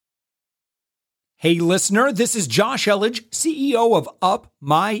Hey, listener, this is Josh Elledge, CEO of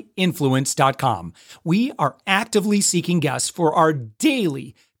UpMyInfluence.com. We are actively seeking guests for our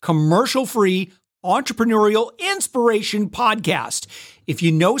daily commercial-free entrepreneurial inspiration podcast. If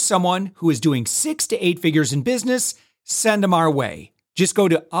you know someone who is doing 6 to 8 figures in business, send them our way. Just go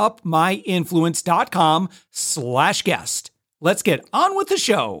to UpMyInfluence.com/guest. Let's get on with the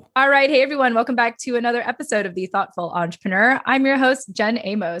show. All right. Hey, everyone. Welcome back to another episode of The Thoughtful Entrepreneur. I'm your host, Jen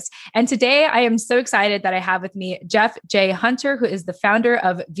Amos. And today I am so excited that I have with me Jeff J. Hunter, who is the founder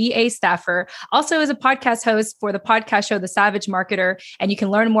of VA Staffer, also is a podcast host for the podcast show, The Savage Marketer. And you can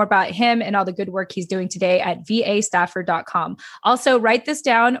learn more about him and all the good work he's doing today at vastaffer.com. Also, write this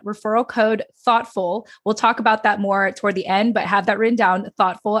down, referral code THOUGHTFUL. We'll talk about that more toward the end, but have that written down,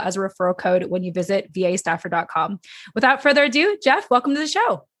 THOUGHTFUL, as a referral code when you visit vastaffer.com. Without further ado, Jeff, welcome to the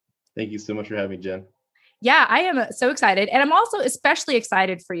show. Thank you so much for having me, Jen. Yeah, I am so excited. And I'm also especially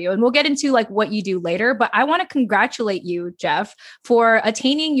excited for you. And we'll get into like what you do later, but I want to congratulate you, Jeff, for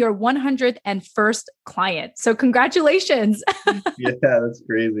attaining your 101st client. So congratulations. Yeah, that's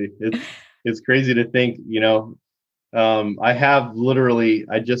crazy. It's crazy to think,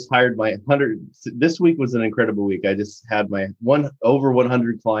 I just hired my 100. This week was an incredible week. I just had my over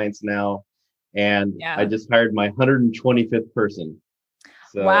 100 clients now. And I just hired my 125th person.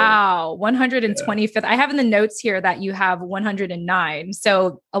 So, wow. 125th. Yeah. I have in the notes here that you have 109.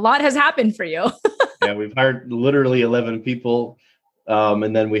 So a lot has happened for you. Yeah, we've hired literally 11 people.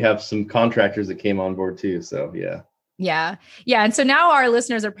 And then we have some contractors that came on board too. So yeah. Yeah. And so now our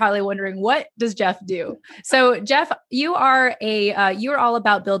listeners are probably wondering, what does Jeff do? So Jeff, you're all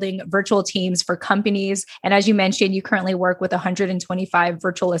about building virtual teams for companies. And as you mentioned, you currently work with 125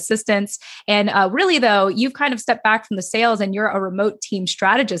 virtual assistants. And really though, you've kind of stepped back from the sales and you're a remote team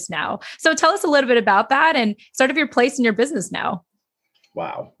strategist now. So tell us a little bit about that and sort of your place in your business now.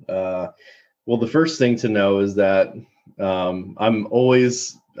 Wow. Well, the first thing to know is that I'm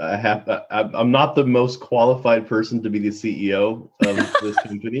not the most qualified person to be the CEO of this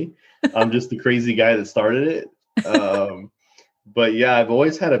company. I'm just the crazy guy that started it. But yeah, I've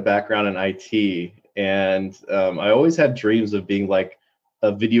always had a background in IT, and I always had dreams of being like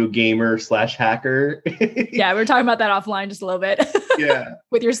a video gamer / hacker. Yeah, we were talking about that offline just a little bit. Yeah.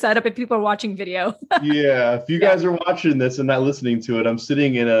 With your setup if people are watching video. Yeah. If you guys are watching this and not listening to it, I'm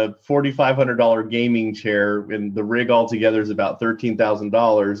sitting in a $4,500 gaming chair, and the rig altogether is about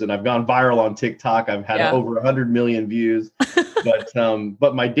 $13,000. And I've gone viral on TikTok. I've had over 100 million views.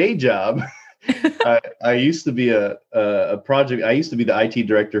 But my day job, I used to be I used to be the IT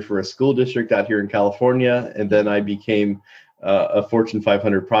director for a school district out here in California. And then I became a Fortune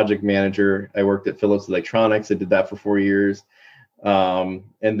 500 project manager. I worked at Philips Electronics. I did that for 4 years. And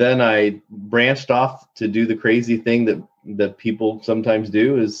then I branched off to do the crazy thing that people sometimes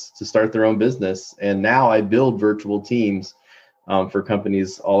do, is to start their own business. And now I build virtual teams for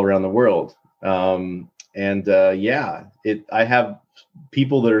companies all around the world. I have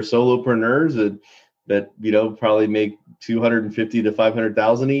people that are solopreneurs that probably make 250 to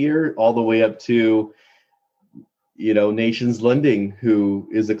 500,000 a year, all the way up to Nations Lending, who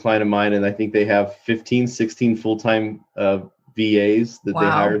is a client of mine. And I think they have 15, 16 full-time VAs that they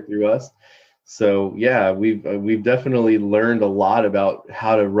hire through us. So yeah, we've definitely learned a lot about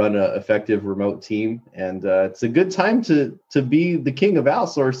how to run an effective remote team. And it's a good time to be the king of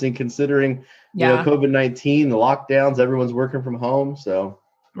outsourcing, considering COVID-19, the lockdowns, everyone's working from home. So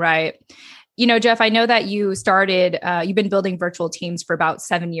right. Jeff, I know that you've been building virtual teams for about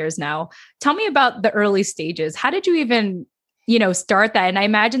 7 years now. Tell me about the early stages. How did you even, start that? And I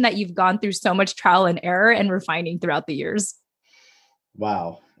imagine that you've gone through so much trial and error and refining throughout the years.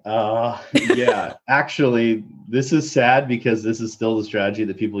 Wow. Yeah, actually, this is sad because this is still the strategy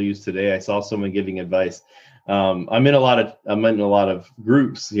that people use today. I saw someone giving advice. I'm in a lot of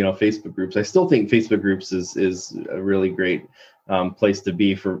groups, Facebook groups. I still think Facebook groups is a really great place to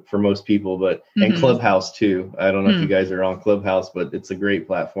be for most people, but and Clubhouse too. I don't know if you guys are on Clubhouse, but it's a great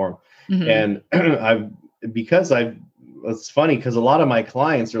platform. And it's funny because a lot of my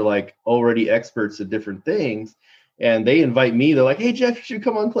clients are like already experts at different things. And they invite me. They're like, "Hey, Jeff, you should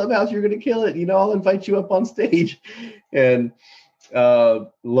come on Clubhouse. You're going to kill it. I'll invite you up on stage." And lo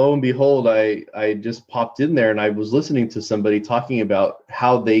and behold, I just popped in there and I was listening to somebody talking about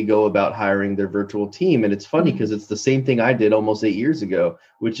how they go about hiring their virtual team. And it's funny because it's the same thing I did almost 8 years ago,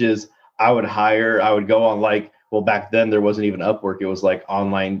 which is I would go on back then there wasn't even Upwork. It was like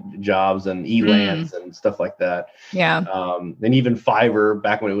online jobs and Elance and stuff like that. Yeah. And even Fiverr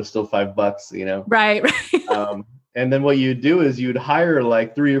back when it was still $5, Right. And then what you'd do is you'd hire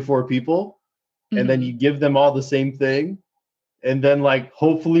like 3 or 4 people and then you give them all the same thing. and then like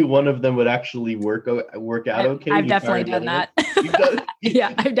hopefully one of them would actually work out okay. I've definitely done that.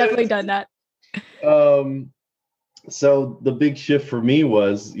 Yeah, I've definitely done that. So the big shift for me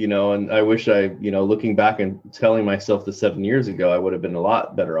was, and I wish looking back and telling myself this 7 years ago, I would have been a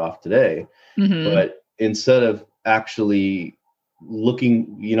lot better off today. Mm-hmm. But instead of actually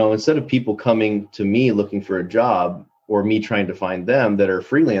looking, instead of people coming to me looking for a job or me trying to find them that are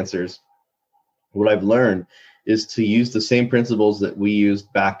freelancers, what I've learned is to use the same principles that we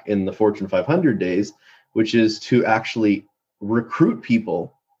used back in the Fortune 500 days, which is to actually recruit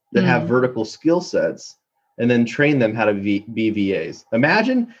people that have vertical skill sets and then train them how to be VAs.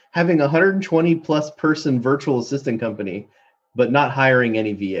 Imagine having a 120 plus person virtual assistant company, but not hiring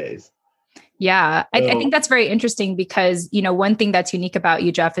any VAs. Yeah, I think that's very interesting because, one thing that's unique about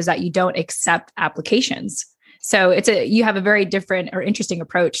you, Jeff, is that you don't accept applications. So you have a very different or interesting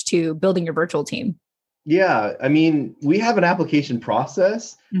approach to building your virtual team. Yeah, I mean, we have an application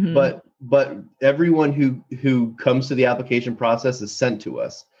process, but everyone who comes to the application process is sent to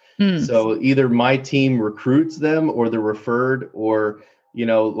us. So either my team recruits them or they're referred or,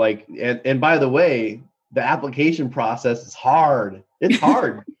 and by the way, the application process is hard. It's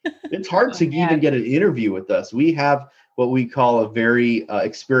hard. It's hard to even get an interview with us. We have what we call a very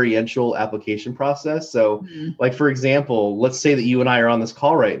experiential application process. So like, for example, let's say that you and I are on this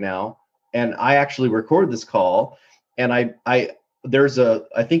call right now, and I actually record this call, and there's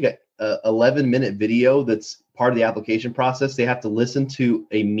I think a 11-minute video that's part of the application process. They have to listen to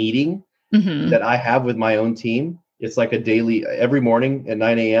a meeting that I have with my own team. It's like a daily, every morning at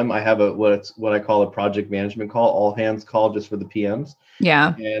 9 a.m. I have what I call a project management call, all hands call just for the PMs.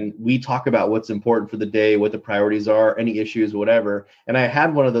 Yeah. And we talk about what's important for the day, what the priorities are, any issues, whatever. And I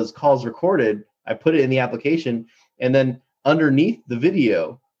had one of those calls recorded. I put it in the application, and then underneath the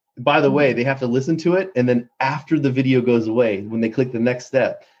video, by the way, they have to listen to it. And then after the video goes away, when they click the next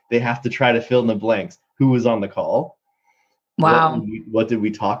step, they have to try to fill in the blanks. Who was on the call? Wow. What did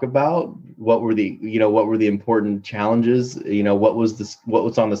we talk about? What were the important challenges? What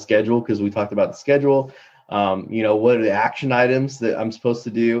was on the schedule? Because we talked about the schedule. What are the action items that I'm supposed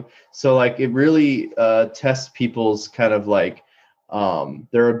to do? So like, it really tests people's kind of like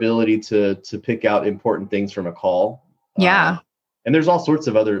their ability to pick out important things from a call. Yeah. And there's all sorts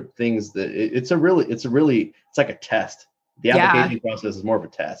of other things that it's like a test. The application process is more of a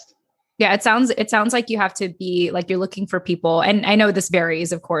test. Yeah, it sounds like you have to be like, you're looking for people. And I know this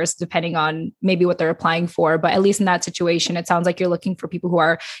varies, of course, depending on maybe what they're applying for, but at least in that situation, it sounds like you're looking for people who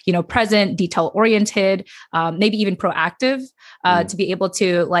are, present, detail oriented, maybe even proactive, to be able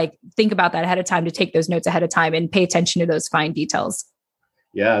to like think about that ahead of time, to take those notes ahead of time and pay attention to those fine details.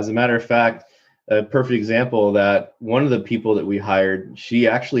 Yeah, as a matter of fact, a perfect example of that, one of the people that we hired, she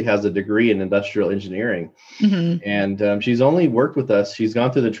actually has a degree in industrial engineering. And she's only worked with us. She's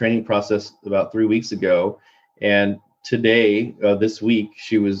gone through the training process about 3 weeks ago. And today, this week,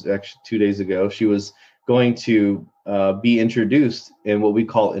 she was actually 2 days ago, she was going to be introduced and what we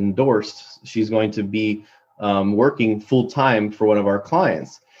call endorsed. She's going to be working full time for one of our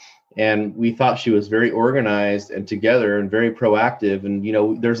clients. And we thought she was very organized and together and very proactive.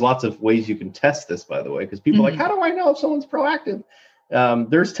 And, there's lots of ways you can test this, by the way, because people are like, how do I know if someone's proactive?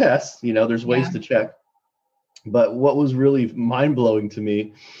 There's tests, there's ways to check. But what was really mind blowing to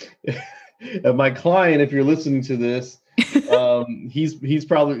me, my client, if you're listening to this, he's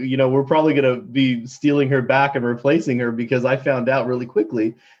probably, we're probably going to be stealing her back and replacing her, because I found out really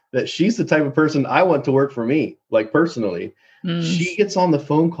quickly that she's the type of person I want to work for me, like personally. She gets on the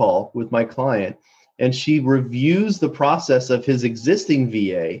phone call with my client and she reviews the process of his existing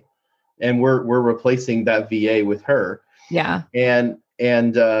VA, and we're replacing that VA with her. Yeah. And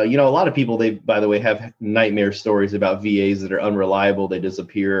a lot of people, they, by the way, have nightmare stories about VAs that are unreliable, they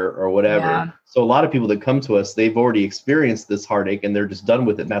disappear or whatever. Yeah. So a lot of people that come to us, they've already experienced this heartache and they're just done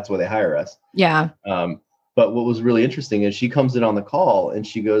with it. And that's why they hire us. Yeah. But what was really interesting is she comes in on the call and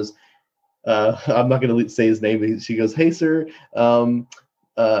she goes, I'm not going to say his name, but she goes, "Hey, sir,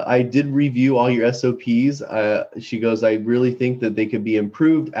 I did review all your SOPs. She goes, I really think that they could be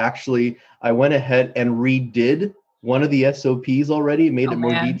improved. Actually, I went ahead and redid one of the SOPs already, made it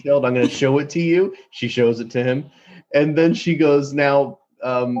more detailed. I'm going to show it to you." She shows it to him. And then she goes, "Now,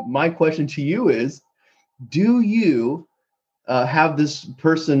 my question to you is, do you have this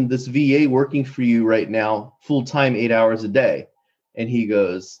person, this VA working for you right now, full-time, 8 hours a day?" And he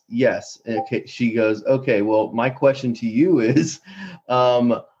goes, "Yes." Okay. She goes, "Okay, well, my question to you is,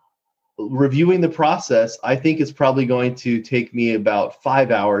 reviewing the process, I think it's probably going to take me about 5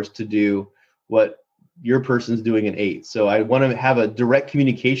 hours to do what your person's doing in 8. So I want to have a direct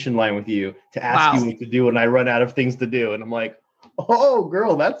communication line with you to ask you what to do when I run out of things to do." And I'm like, Oh,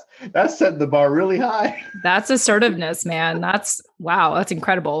 girl, that's setting the bar really high. That's assertiveness, man. Wow. That's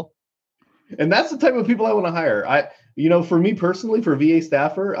incredible. And that's the type of people I want to hire. For me personally, for VA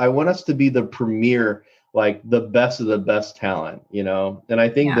staffer, I want us to be the premier, like the best of the best talent, and I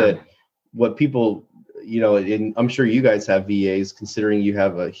think that what people, and I'm sure you guys have VAs, considering you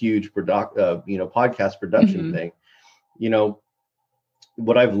have a huge podcast production thing,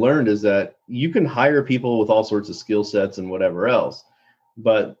 what I've learned is that you can hire people with all sorts of skill sets and whatever else,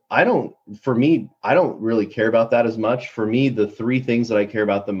 but I don't really care about that as much. For me, the three things that I care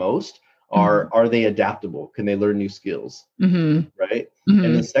about the most are they adaptable? Can they learn new skills? Mm-hmm. Right. Mm-hmm.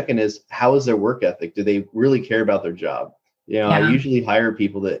 And the second is, how is their work ethic? Do they really care about their job? I usually hire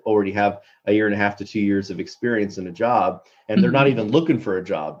people that already have 1.5 to 2 years of experience in a job, and they're not even looking for a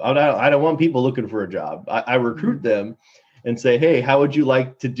job. I don't want people looking for a job. I recruit them and say, hey, how would you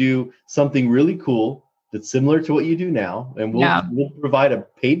like to do something really cool that's similar to what you do now? And we'll provide a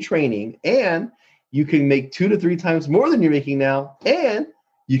paid training, and you can make 2 to 3 times more than you're making now, and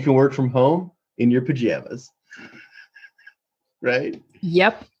you can work from home in your pajamas. Right?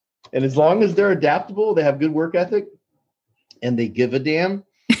 Yep. And as long as they're adaptable, they have good work ethic, and they give a damn,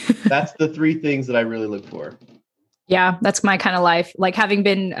 that's the 3 things that I really look for. Yeah, that's my kind of life. Like, having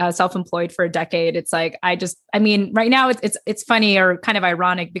been self-employed for a decade, it's like, right now it's funny or kind of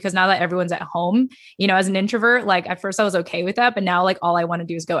ironic, because now that everyone's at home, as an introvert, like at first I was okay with that, but now like all I want to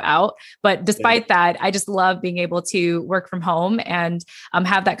do is go out. But despite that, I just love being able to work from home and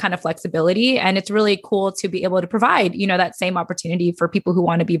have that kind of flexibility. And it's really cool to be able to provide, that same opportunity for people who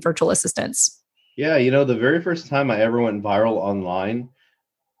want to be virtual assistants. Yeah. The very first time I ever went viral online,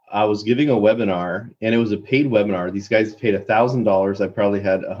 I was giving a webinar, and it was a paid webinar. These guys paid $1,000. I probably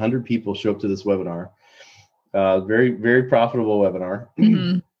had 100 people show up to this webinar. Very, very profitable webinar.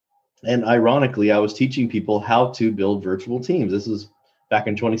 Mm-hmm. And ironically, I was teaching people how to build virtual teams. This was back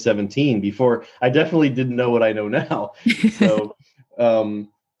in 2017, before I definitely didn't know what I know now.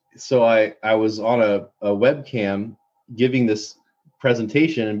 So I was on a webcam giving this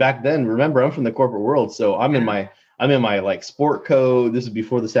presentation. And back then, remember, I'm from the corporate world. So I'm in my like sport coat. This is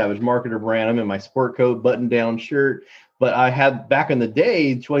before the Savage Marketer brand. I'm in my sport coat, button down shirt. But I had, back in the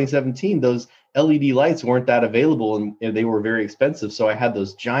day, 2017, those LED lights weren't that available, and they were very expensive. So I had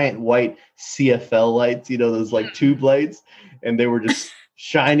those giant white CFL lights, those like tube lights, and they were just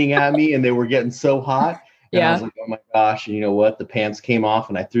shining at me, and they were getting so hot. And I was like, oh my gosh. And you know what? The pants came off,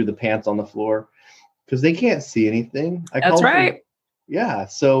 and I threw the pants on the floor because they can't see anything. That's right. Yeah.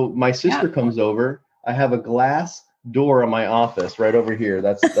 So my sister comes over. I have a glass door on my office right over here.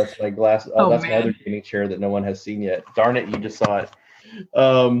 That's my glass. That's my other gaming chair that no one has seen yet. Darn it, you just saw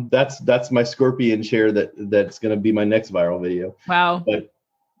it. That's my scorpion chair that's going to be my next viral video. Wow.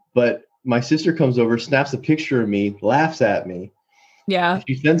 But my sister comes over, snaps a picture of me, laughs at me. Yeah.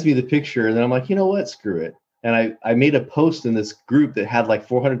 She sends me the picture, and then I'm like, you know what? Screw it. And I made a post in this group that had like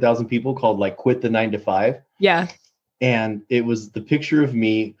 400,000 people called like Quit the 9 to 5. Yeah. And it was the picture of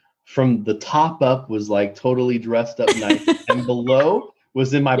me. From the top up was like totally dressed up nice, and below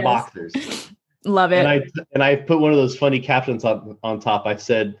was in my boxers. Love it. And I put one of those funny captions on top. I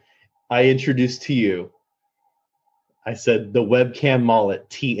said, I introduced to you. I said, the webcam mullet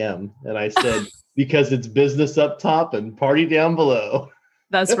TM. And I said, because it's business up top and party down below.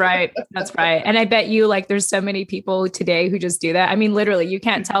 That's right. That's right. And I bet you, like, there's so many people today who just do that. I mean, literally, you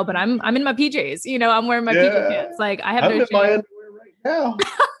can't tell, but I'm in my PJs. I'm wearing my PJ pants. Like, I have no shame. My underwear right now.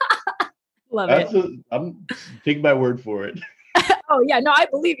 Love it. I'm take my word for it. Oh yeah, no, I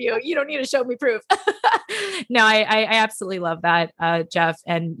believe you. You don't need to show me proof. No, I absolutely love that, Jeff.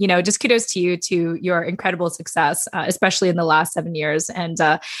 And just kudos to you, to your incredible success, especially in the last 7 years. And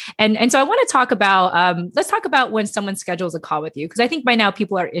so I want to talk about let's talk about when someone schedules a call with you, because I think by now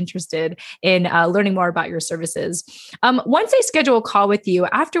people are interested in learning more about your services. Once they schedule a call with you,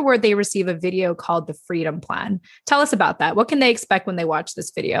 afterward they receive a video called the Freedom Plan. Tell us about that. What can they expect when they watch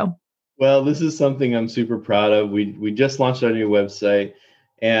this video? Well, this is something I'm super proud of. We just launched our new website,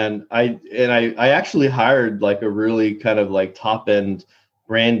 and I actually hired like a really kind of like top end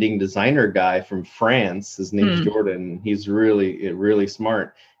branding designer guy from France. His name's Jordan. He's really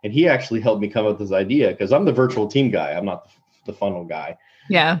smart, and he actually helped me come up with this idea, because I'm the virtual team guy. I'm not the funnel guy.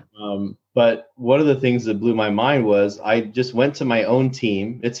 Yeah. But one of the things that blew my mind was I just went to my own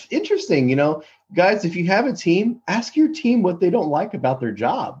team. It's interesting, guys. If you have a team, ask your team what they don't like about their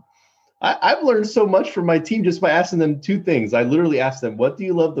job. I've learned so much from my team just by asking them 2 things. I literally asked them, what do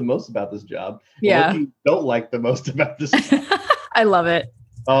you love the most about this job? Yeah. What do you don't like the most about this job? I love it.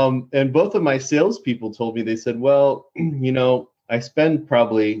 And both of my salespeople told me, they said, well, I spend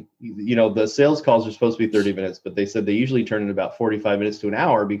probably, the sales calls are supposed to be 30 minutes, but they said they usually turn in about 45 minutes to an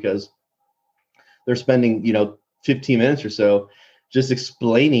hour because they're spending, 15 minutes or so just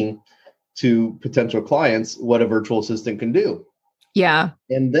explaining to potential clients what a virtual assistant can do. Yeah.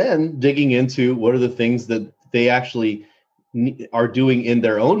 And then digging into what are the things that they actually are doing in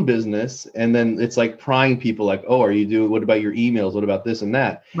their own business. And then it's like prying people like, oh, what about your emails? What about this and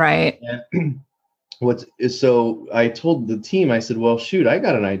that? Right. And so I told the team, I said, well, shoot, I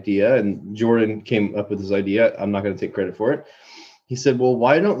got an idea. And Jordan came up with this idea. I'm not going to take credit for it. He said, well,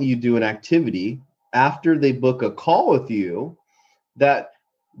 why don't you do an activity after they book a call with you that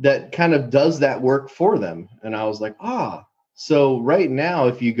kind of does that work for them? And I was like, so right now,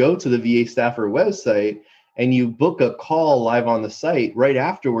 if you go to the VA Staffer website and you book a call live on the site, right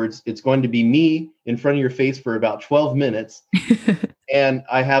afterwards, it's going to be me in front of your face for about 12 minutes. And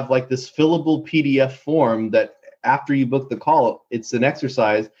I have like this fillable PDF form that after you book the call, it's an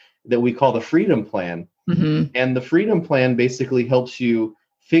exercise that we call the Freedom Plan. Mm-hmm. And the Freedom Plan basically helps you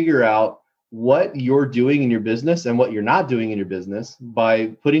figure out what you're doing in your business and what you're not doing in your business by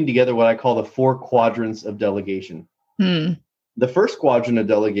putting together what I call the 4 quadrants of delegation. The first quadrant of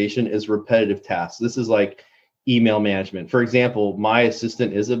delegation is repetitive tasks. This is like email management. For example, my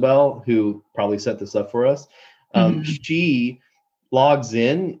assistant, Isabel, who probably set this up for us, she logs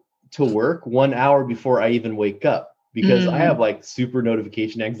in to work 1 hour before I even wake up because I have like super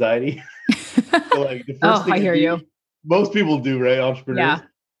notification anxiety. So like the first thing I hear you. Most people do, right? Entrepreneurs.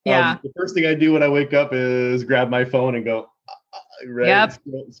 Yeah. The first thing I do when I wake up is grab my phone and go, right?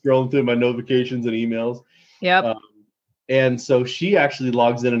 Scrolling through my notifications and emails. Yep. And so she actually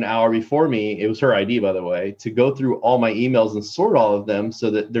logs in an hour before me. It was her idea, by the way, to go through all my emails and sort all of them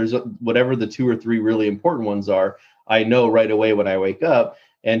so that there's whatever the 2 or 3 really important ones are, I know right away when I wake up,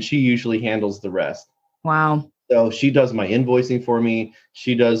 and she usually handles the rest. Wow. So she does my invoicing for me.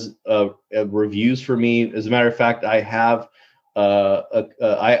 She does reviews for me. As a matter of fact, I have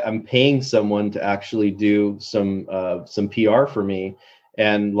I'm paying someone to actually do some PR for me.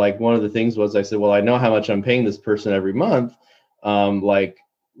 And like one of the things was I said, well, I know how much I'm paying this person every month. Like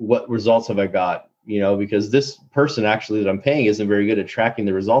what results have I got? Because this person actually that I'm paying isn't very good at tracking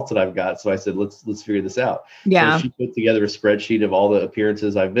the results that I've got. So I said, let's figure this out. Yeah. So she put together a spreadsheet of all the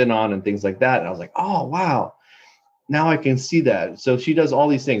appearances I've been on and things like that. And I was like, oh, wow. Now I can see that. So she does all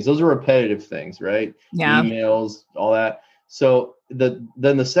these things. Those are repetitive things, right? Yeah. Emails, all that. So then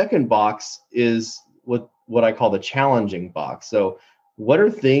the second box is what I call the challenging box. So what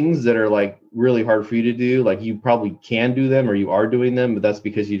are things that are like really hard for you to do? Like you probably can do them or you are doing them, but that's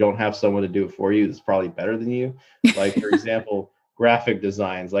because you don't have someone to do it for you that's probably better than you. Like, for example, graphic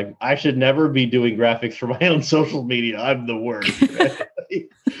designs. Like I should never be doing graphics for my own social media. I'm the worst. Right?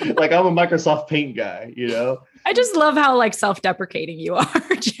 Like I'm a Microsoft Paint guy, I just love how like self-deprecating you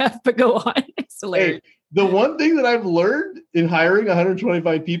are, Jeff, but go on. It's hilarious. Hey, the one thing that I've learned in hiring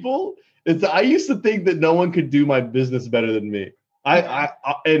 125 people is that I used to think that no one could do my business better than me. I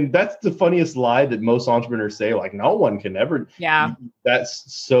and that's the funniest lie that most entrepreneurs say, like no one can ever. Yeah. That's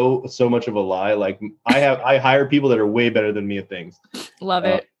so much of a lie. Like I hire people that are way better than me at things. Love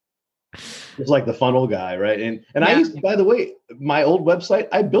it. It's like the funnel guy, right? And I used to, by the way, my old website,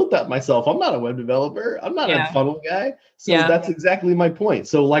 I built that myself. I'm not a web developer. I'm not a funnel guy. So that's exactly my point.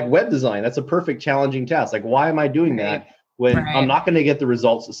 So like web design, that's a perfect challenging task. Like why am I doing that when I'm not going to get the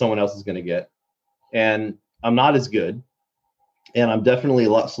results that someone else is going to get? And I'm not as good. And I'm definitely a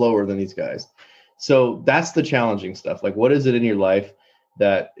lot slower than these guys. So that's the challenging stuff. Like, what is it in your life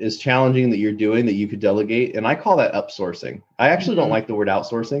that is challenging that you're doing that you could delegate? And I call that upsourcing. I actually don't like the word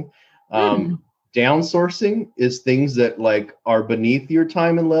outsourcing. Downsourcing is things that like are beneath your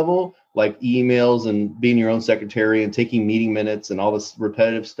time and level, like emails and being your own secretary and taking meeting minutes and all this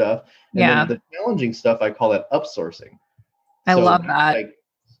repetitive stuff. And then the challenging stuff, I call that upsourcing. I love that. Like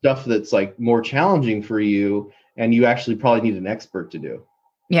stuff that's like more challenging for you. And you actually probably need an expert to do.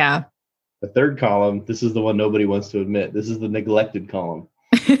 Yeah. The third column, this is the one nobody wants to admit. This is the neglected column.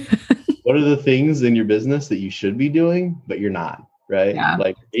 What are the things in your business that you should be doing, but you're not, right? Yeah.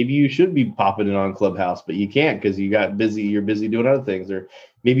 Like maybe you should be popping it on Clubhouse, but you can't because you're busy doing other things. Or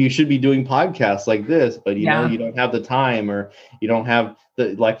maybe you should be doing podcasts like this, but you know, you don't have the time or you don't have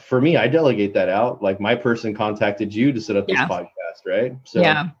like for me, I delegate that out. Like my person contacted you to set up this podcast, right?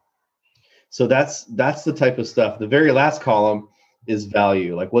 So that's the type of stuff. The very last column is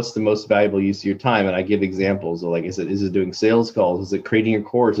value. Like what's the most valuable use of your time? And I give examples of like, is it doing sales calls? Is it creating your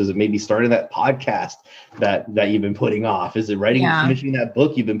course? Is it maybe starting that podcast that you've been putting off? Is it finishing that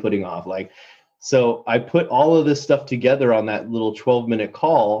book you've been putting off? Like, So I put all of this stuff together on that little 12-minute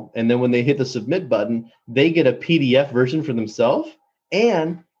call. And then when they hit the submit button, they get a PDF version for themselves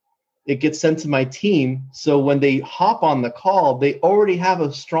and it gets sent to my team. So when they hop on the call, they already have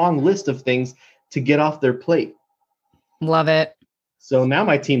a strong list of things to get off their plate. Love it. So now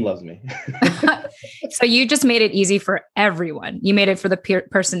my team loves me. So you just made it easy for everyone. You made it for the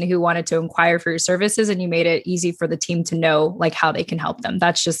person who wanted to inquire for your services, and you made it easy for the team to know like how they can help them.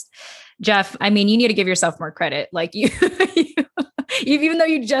 That's just, Jeff, I mean, you need to give yourself more credit. Like you even though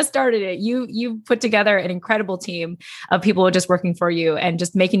you just started it, you put together an incredible team of people just working for you and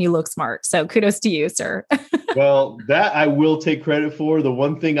just making you look smart. So kudos to you, sir. Well, that I will take credit for. The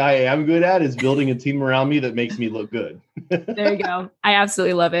one thing I am good at is building a team around me that makes me look good. There you go. I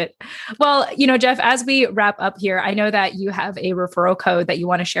absolutely love it. Well, Jeff, as we wrap up here, I know that you have a referral code that you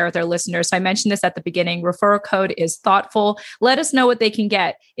want to share with our listeners. So I mentioned this at the beginning. Referral code is Thoughtful. Let us know what they can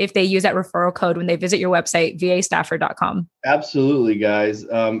get if they use that referral code when they visit your website, vastaffer.com. Absolutely, guys.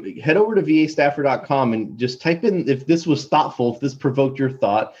 Head over to vastaffer.com and just type in, if this was thoughtful, if this provoked your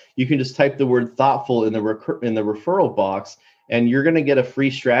thought, you can just type the word thoughtful in the referral box, and you're going to get a free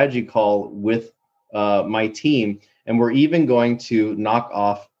strategy call with my team. And we're even going to knock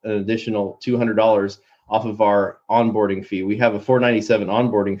off an additional $200 off of our onboarding fee. We have a $497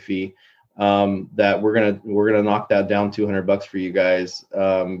 onboarding fee that we're gonna knock that down $200 for you guys.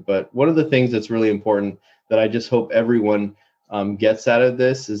 But one of the things that's really important that I just hope everyone gets out of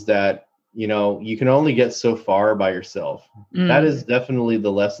this is that you can only get so far by yourself. That is definitely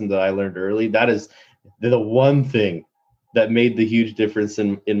the lesson that I learned early. That is the one thing that made the huge difference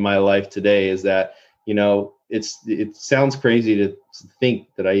in my life today, is that it sounds crazy to think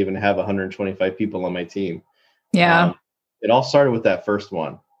that I even have 125 people on my team. Yeah. It all started with that first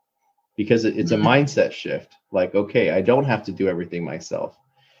one, because it's a mindset shift. Like, okay, I don't have to do everything myself.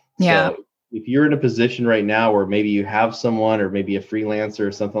 Yeah. So if you're in a position right now where maybe you have someone or maybe a freelancer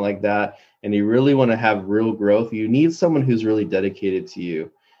or something like that, and you really want to have real growth, you need someone who's really dedicated to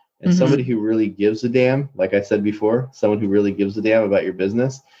you, and somebody who really gives a damn. Like I said before, someone who really gives a damn about your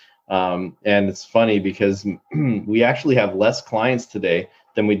business. And it's funny because we actually have less clients today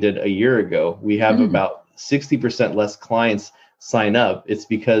than we did a year ago. We have about 60% less clients sign up. It's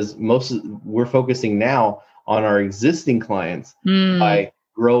because we're focusing now on our existing clients by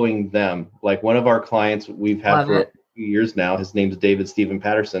growing them. Like one of our clients we've had for a few years now, his name's David Stephen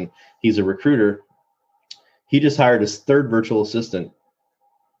Patterson. He's a recruiter. He just hired his third virtual assistant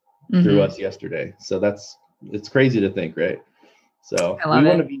through us yesterday. So it's crazy to think, right? So we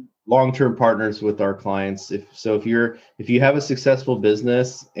want to be long-term partners with our clients. If you have a successful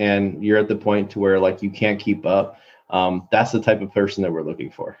business and you're at the point to where like you can't keep up, that's the type of person that we're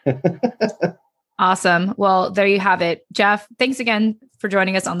looking for. Awesome. Well, there you have it. Jeff, thanks again for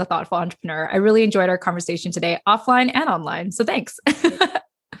joining us on The Thoughtful Entrepreneur. I really enjoyed our conversation today, offline and online. So thanks.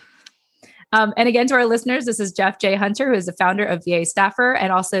 And again, to our listeners, this is Jeff J. Hunter, who is the founder of VA Staffer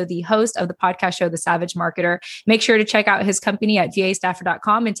and also the host of the podcast show, The Savage Marketer. Make sure to check out his company at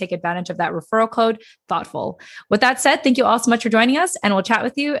vastaffer.com and take advantage of that referral code, Thoughtful. With that said, thank you all so much for joining us, and we'll chat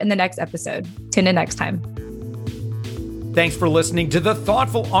with you in the next episode. Tune in next time. Thanks for listening to the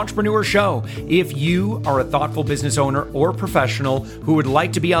Thoughtful Entrepreneur Show. If you are a thoughtful business owner or professional who would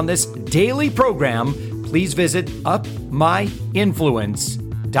like to be on this daily program, please visit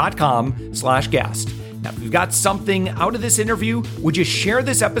upmyinfluence.com/guest. Now, if you've got something out of this interview, would you share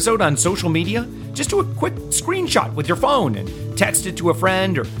this episode on social media? Just do a quick screenshot with your phone and text it to a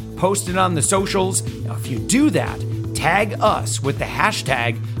friend or post it on the socials. Now, if you do that, tag us with the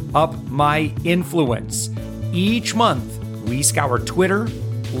hashtag UpMyInfluence. Each month, we scour Twitter,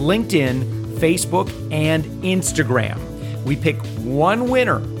 LinkedIn, Facebook, and Instagram. We pick one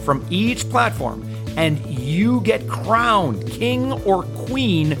winner from each platform, and you get crowned king or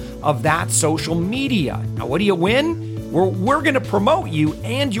queen of that social media. Now, what do you win? We're going to promote you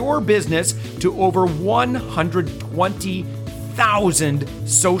and your business to over 120,000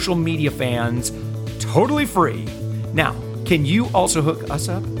 social media fans, totally free. Now, can you also hook us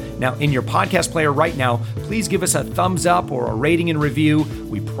up? Now, in your podcast player right now, please give us a thumbs up or a rating and review.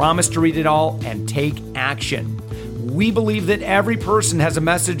 We promise to read it all and take action. We believe that every person has a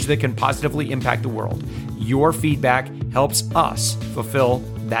message that can positively impact the world. Your feedback helps us fulfill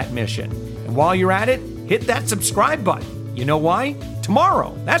that mission. And while you're at it, hit that subscribe button. You know why?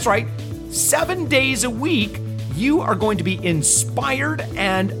 Tomorrow, that's right, 7 days a week, you are going to be inspired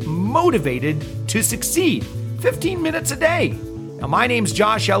and motivated to succeed. 15 minutes a day. Now, my name's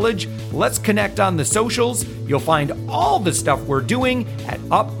Josh Elledge. Let's connect on the socials. You'll find all the stuff we're doing at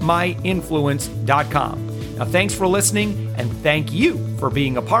upmyinfluence.com. Now, thanks for listening, and thank you for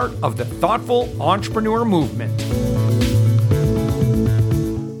being a part of the Thoughtful Entrepreneur Movement.